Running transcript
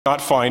not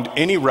find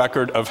any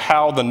record of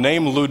how the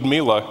name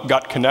Ludmila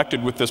got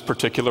connected with this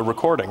particular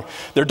recording.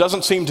 There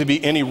doesn't seem to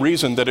be any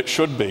reason that it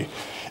should be,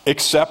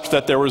 except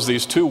that there was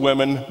these two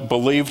women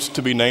believed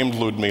to be named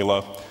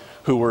Ludmila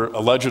who were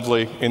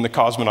allegedly in the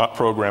cosmonaut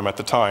program at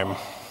the time,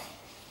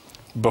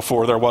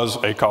 before there was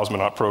a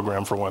cosmonaut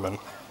program for women.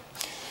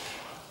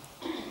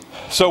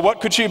 So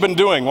what could she have been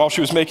doing while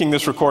she was making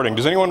this recording?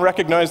 Does anyone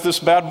recognize this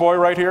bad boy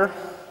right here?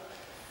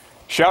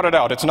 Shout it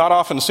out. It's not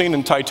often seen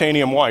in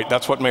titanium white.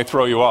 That's what may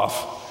throw you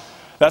off.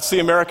 That's the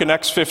American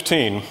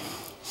X-15,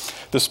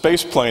 the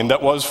space plane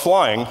that was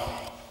flying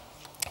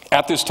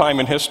at this time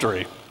in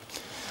history.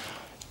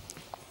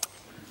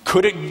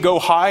 Could it go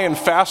high and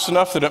fast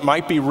enough that it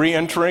might be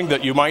re-entering,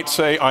 that you might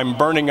say, I'm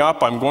burning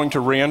up, I'm going to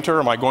re-enter,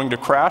 am I going to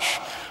crash?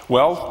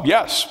 Well,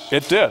 yes,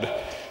 it did.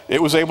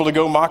 It was able to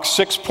go Mach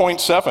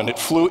 6.7. It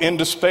flew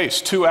into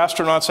space. 2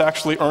 astronauts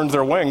actually earned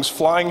their wings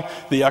flying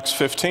the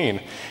X-15.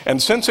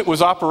 And since it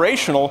was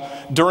operational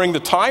during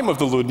the time of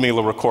the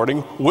Ludmila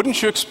recording,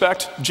 wouldn't you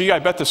expect, gee, I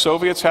bet the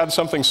Soviets had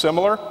something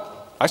similar?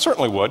 I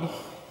certainly would.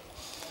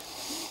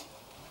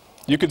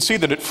 You could see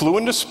that it flew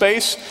into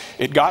space,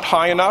 it got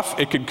high enough,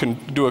 it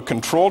could do a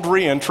controlled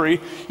re-entry.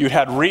 You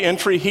had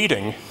re-entry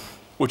heating,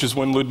 which is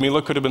when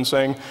Ludmila could have been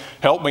saying,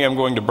 help me, I'm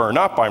going to burn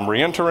up, I'm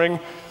re-entering.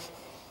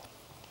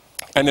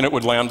 And then it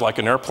would land like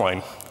an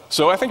airplane.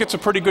 So I think it's a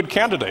pretty good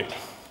candidate.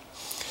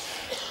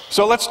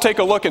 So let's take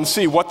a look and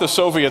see what the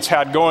Soviets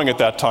had going at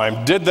that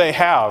time. Did they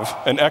have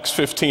an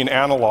X-15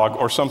 analog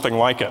or something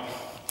like it?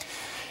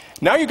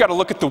 Now you've got to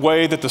look at the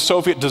way that the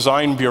Soviet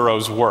design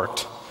bureaus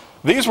worked.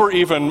 These were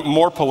even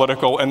more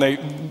political, and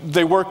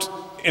they worked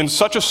in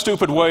such a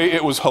stupid way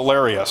it was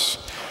hilarious.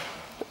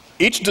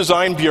 Each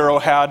design bureau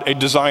had a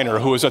designer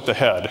who was at the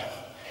head.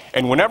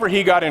 And whenever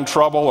he got in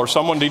trouble or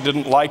someone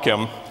didn't like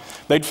him,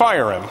 they'd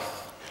fire him.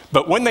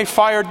 But when they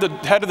fired the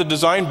head of the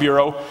design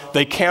bureau,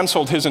 they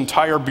canceled his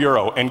entire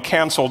bureau and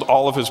canceled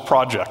all of his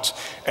projects.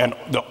 And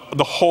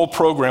the whole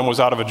program was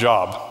out of a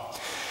job.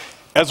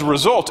 As a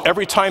result,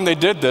 every time they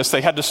did this,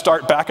 they had to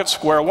start back at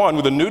square one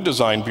with a new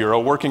design bureau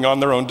working on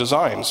their own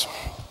designs.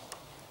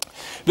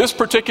 This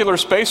particular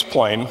space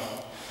plane,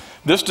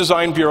 this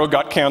design bureau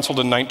got canceled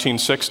in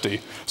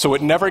 1960, so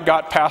it never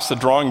got past the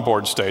drawing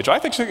board stage. I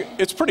think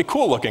it's pretty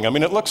cool looking. I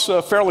mean, it looks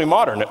fairly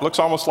modern. It looks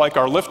almost like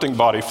our lifting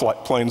body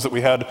planes that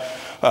we had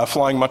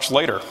flying much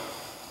later.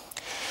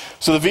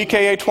 So the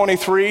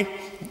VKA-23,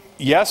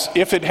 yes,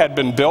 if it had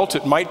been built,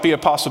 it might be a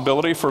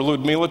possibility for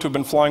Ludmila to have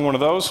been flying one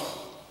of those,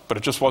 but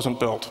it just wasn't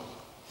built.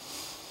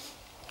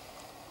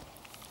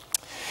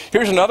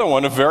 Here's another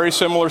one, a very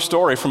similar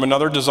story from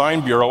another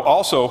design bureau,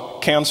 also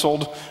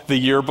canceled the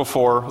year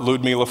before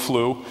Ludmila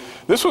flew.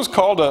 This was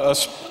called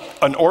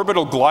an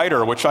orbital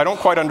glider, which I don't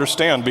quite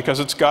understand because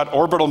it's got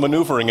orbital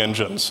maneuvering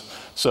engines,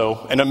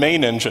 and a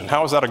main engine.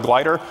 How is that a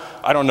glider?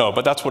 I don't know,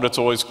 but that's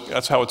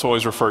how it's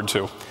always referred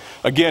to.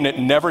 Again, it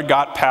never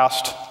got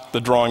past the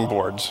drawing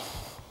boards.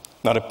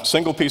 Not a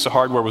single piece of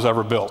hardware was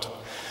ever built.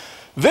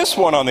 This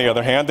one, on the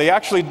other hand, they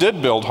actually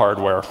did build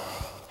hardware.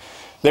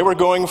 They were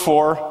going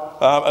for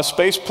a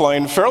space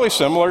plane fairly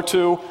similar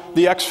to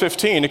the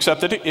X-15,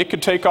 except that it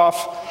could take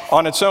off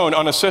on its own,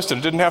 unassisted.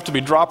 It didn't have to be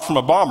dropped from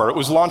a bomber. It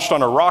was launched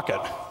on a rocket.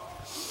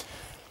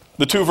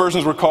 The two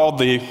versions were called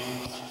the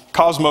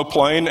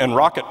Cosmoplane and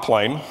Rocket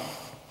Plane.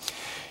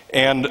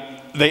 And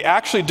they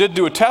actually did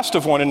do a test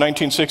of one in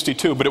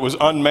 1962, but it was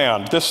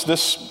unmanned.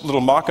 This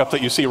little mock-up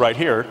that you see right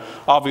here,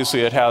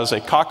 obviously it has a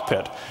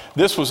cockpit.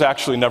 This was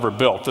actually never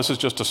built. This is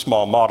just a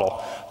small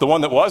model. The one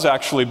that was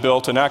actually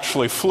built and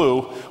actually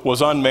flew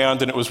was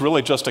unmanned, and it was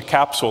really just a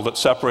capsule that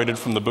separated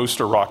from the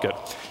booster rocket,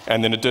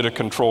 and then it did a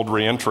controlled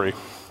re-entry.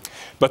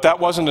 But that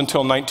wasn't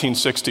until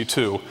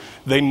 1962.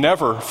 They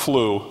never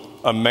flew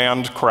a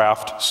manned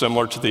craft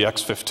similar to the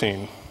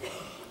X-15.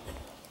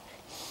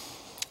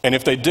 And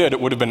if they did,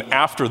 it would have been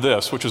after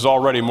this, which is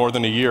already more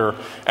than a year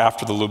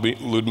after the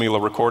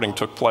Ludmila recording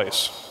took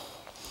place.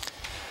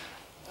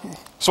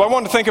 So I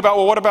wanted to think about,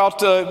 well, what about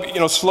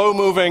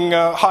slow-moving,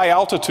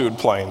 high-altitude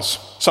planes?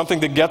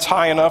 Something that gets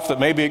high enough that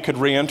maybe it could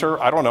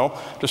re-enter? I don't know.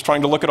 Just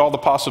trying to look at all the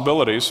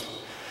possibilities.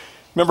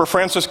 Remember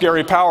Francis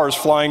Gary Powers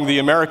flying the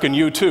American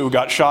U-2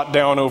 got shot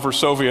down over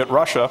Soviet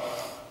Russia.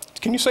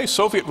 Can you say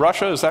Soviet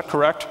Russia? Is that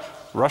correct?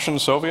 Russian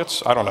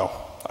Soviets? I don't know.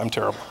 I'm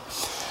terrible.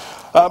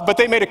 But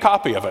they made a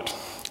copy of it.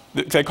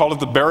 They called it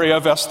the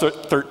Beriev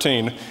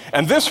S-13.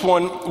 And this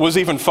one was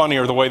even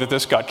funnier, the way that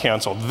this got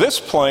canceled. This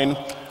plane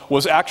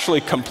was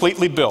actually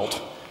completely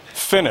built,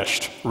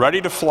 finished,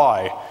 ready to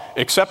fly,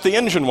 except the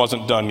engine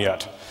wasn't done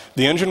yet.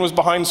 The engine was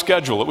behind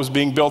schedule. It was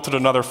being built at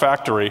another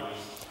factory.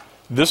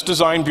 This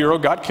design bureau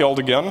got killed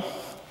again,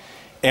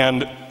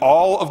 and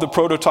all of the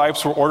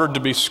prototypes were ordered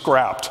to be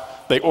scrapped.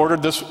 They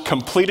ordered this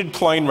completed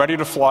plane ready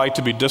to fly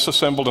to be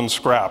disassembled and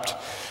scrapped.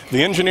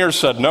 The engineers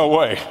said, no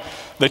way.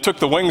 They took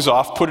the wings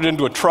off, put it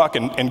into a truck,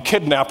 and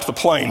kidnapped the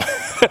plane.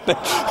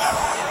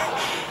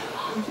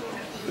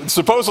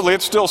 Supposedly,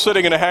 it's still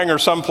sitting in a hangar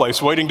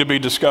someplace waiting to be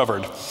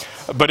discovered.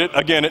 But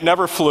it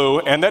never flew,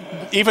 and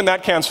even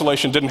that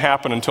cancellation didn't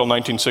happen until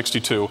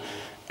 1962,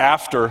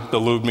 after the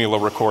Ludmila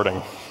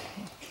recording.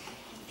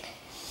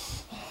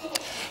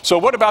 So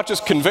what about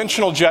just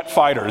conventional jet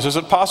fighters? Is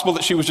it possible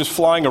that she was just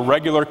flying a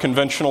regular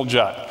conventional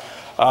jet?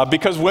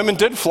 Because women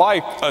did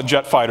fly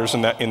jet fighters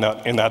in that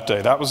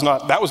day. That was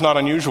not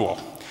unusual.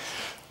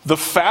 The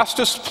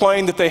fastest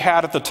plane that they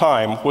had at the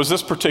time was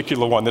this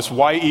particular one, this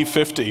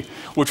YE-50,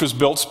 which was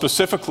built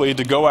specifically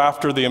to go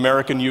after the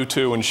American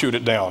U-2 and shoot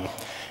it down.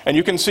 And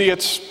you can see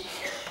it's,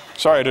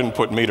 sorry I didn't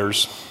put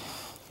meters.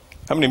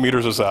 How many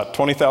meters is that?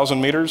 20,000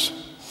 meters?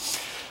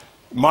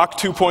 Mach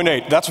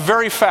 2.8. That's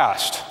very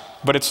fast,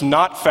 but it's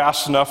not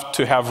fast enough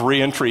to have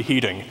re-entry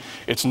heating.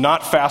 It's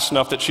not fast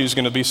enough that she's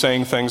going to be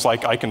saying things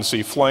like, I can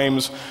see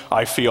flames,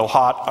 I feel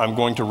hot, I'm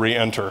going to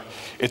re-enter.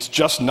 It's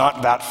just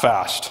not that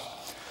fast.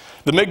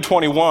 The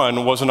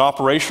MiG-21 was an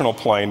operational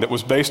plane that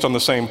was based on the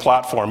same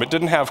platform. It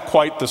didn't have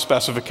quite the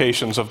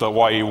specifications of the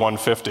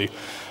YE-150,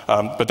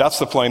 but that's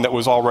the plane that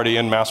was already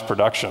in mass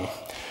production.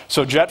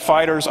 So jet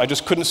fighters, I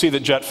just couldn't see that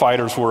jet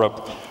fighters were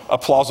a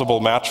plausible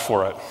match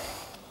for it.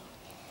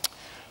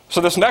 So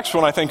this next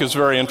one I think is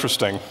very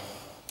interesting.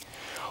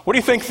 What do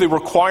you think the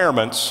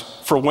requirements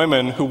for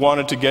women who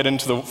wanted to get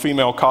into the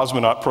female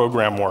cosmonaut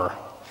program were?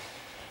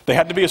 They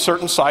had to be a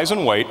certain size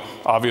and weight,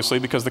 obviously,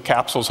 because the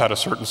capsules had a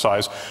certain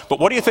size. But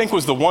what do you think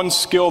was the one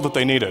skill that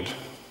they needed?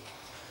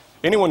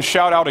 Anyone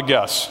shout out a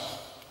guess?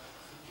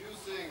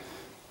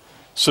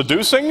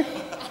 Seducing?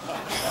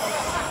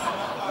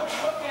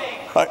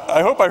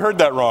 I hope I heard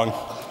that wrong.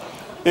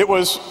 It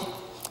was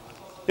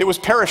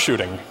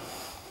parachuting.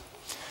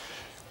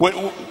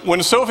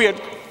 When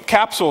Soviet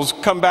capsules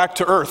come back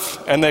to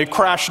Earth and they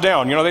crash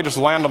down, they just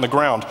land on the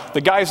ground. The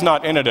guy's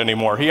not in it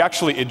anymore. He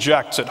actually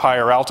ejects at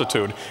higher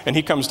altitude, and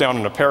he comes down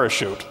in a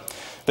parachute.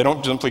 They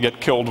don't simply get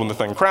killed when the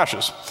thing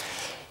crashes.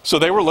 So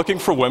they were looking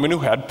for women who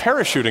had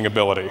parachuting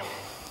ability.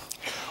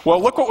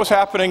 Well, look what was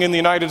happening in the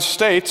United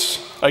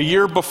States a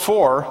year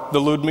before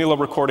the Ludmila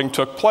recording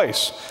took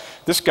place.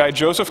 This guy,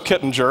 Joseph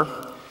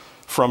Kittinger,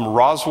 from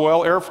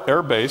Roswell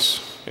Air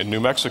Base in New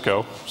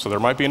Mexico, so there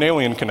might be an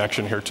alien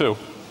connection here too.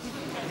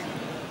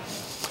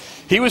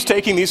 He was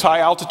taking these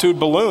high-altitude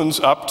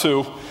balloons up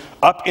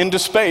into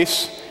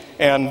space,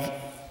 and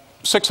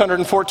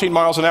 614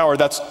 miles an hour,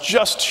 that's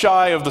just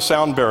shy of the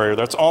sound barrier.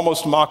 That's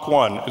almost Mach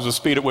 1 is the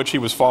speed at which he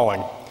was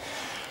falling.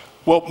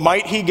 Well,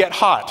 might he get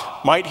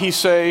hot? Might he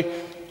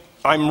say,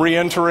 I'm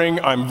re-entering,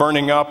 I'm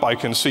burning up, I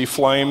can see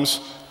flames?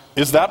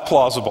 Is that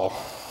plausible?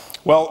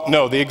 Well,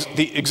 no, the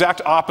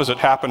exact opposite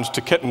happened to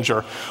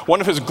Kittinger.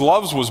 One of his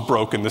gloves was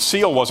broken, the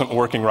seal wasn't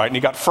working right, and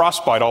he got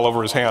frostbite all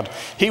over his hand.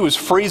 He was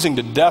freezing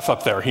to death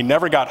up there. He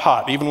never got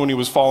hot, even when he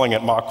was falling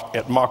at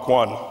Mach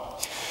 1.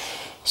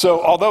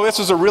 So, although this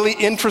is a really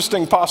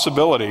interesting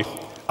possibility,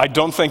 I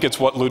don't think it's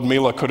what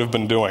Ludmila could have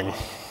been doing.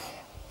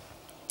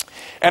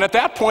 And at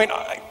that point,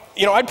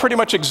 I'd pretty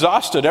much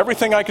exhausted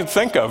everything I could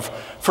think of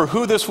for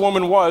who this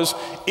woman was,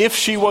 if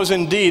she was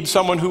indeed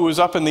someone who was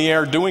up in the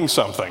air doing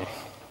something.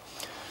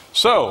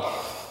 So,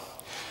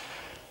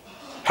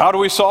 how do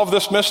we solve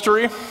this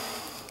mystery?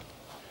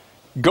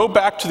 Go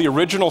back to the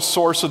original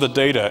source of the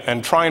data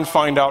and try and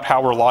find out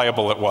how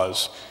reliable it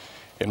was.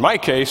 In my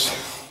case,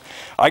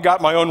 I got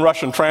my own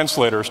Russian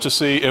translators to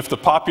see if the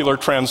popular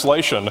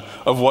translation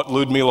of what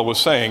Ludmila was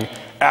saying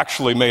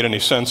actually made any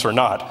sense or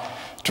not.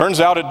 Turns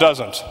out it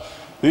doesn't.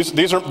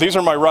 These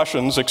are my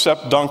Russians,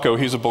 except Danko,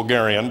 he's a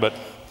Bulgarian, but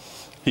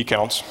he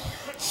counts.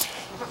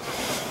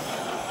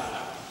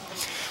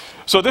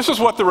 So this is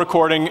what the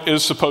recording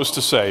is supposed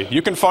to say.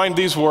 You can find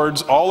these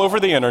words all over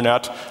the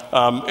internet.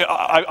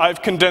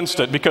 I've condensed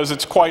it because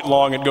it's quite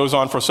long. It goes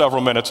on for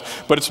several minutes.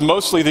 But it's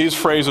mostly these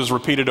phrases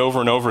repeated over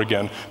and over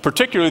again,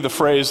 particularly the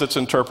phrase that's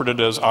interpreted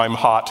as, I'm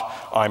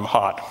hot, I'm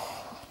hot.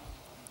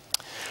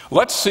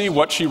 Let's see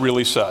what she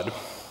really said.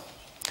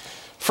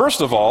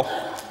 First of all,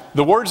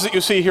 the words that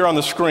you see here on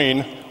the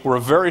screen were a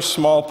very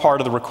small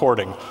part of the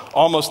recording.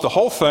 Almost the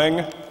whole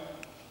thing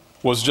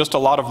was just a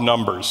lot of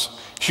numbers.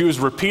 She was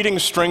repeating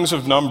strings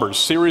of numbers,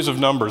 series of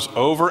numbers,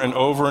 over and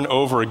over and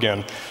over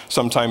again.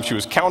 Sometimes she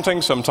was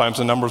counting, sometimes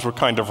the numbers were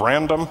kind of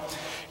random.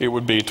 It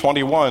would be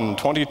 21,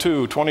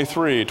 22,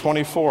 23,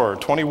 24,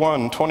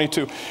 21,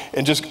 22,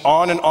 and just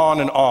on and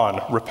on and on,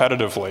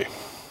 repetitively.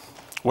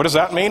 What does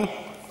that mean?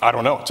 I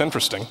don't know, it's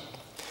interesting.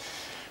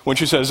 When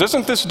she says,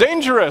 isn't this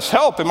dangerous?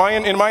 Help, am I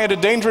in a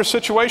dangerous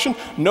situation?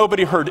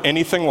 Nobody heard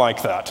anything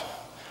like that.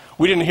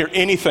 We didn't hear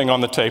anything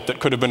on the tape that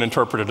could have been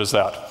interpreted as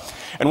that.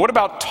 And what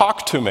about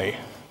talk to me?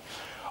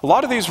 A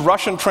lot of these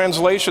Russian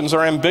translations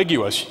are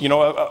ambiguous.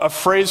 A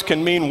phrase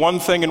can mean one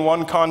thing in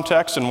one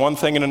context and one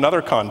thing in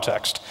another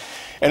context.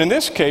 And in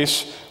this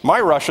case, my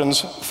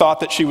Russians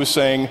thought that she was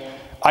saying,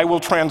 I will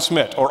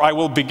transmit, or I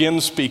will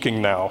begin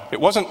speaking now. It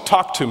wasn't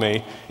talk to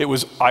me, it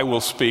was I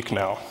will speak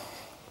now.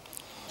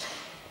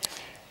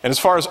 And as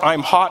far as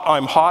I'm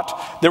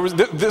hot,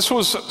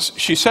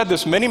 she said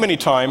this many, many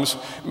times,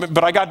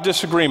 but I got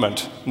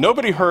disagreement.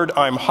 Nobody heard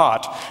I'm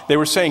hot. They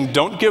were saying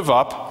don't give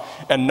up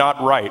and not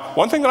right.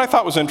 One thing that I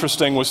thought was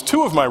interesting was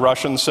two of my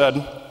Russians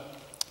said,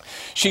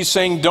 she's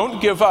saying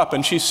don't give up,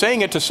 and she's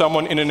saying it to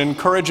someone in an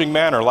encouraging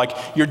manner, like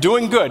you're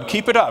doing good,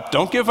 keep it up,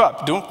 don't give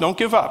up, don't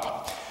give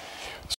up.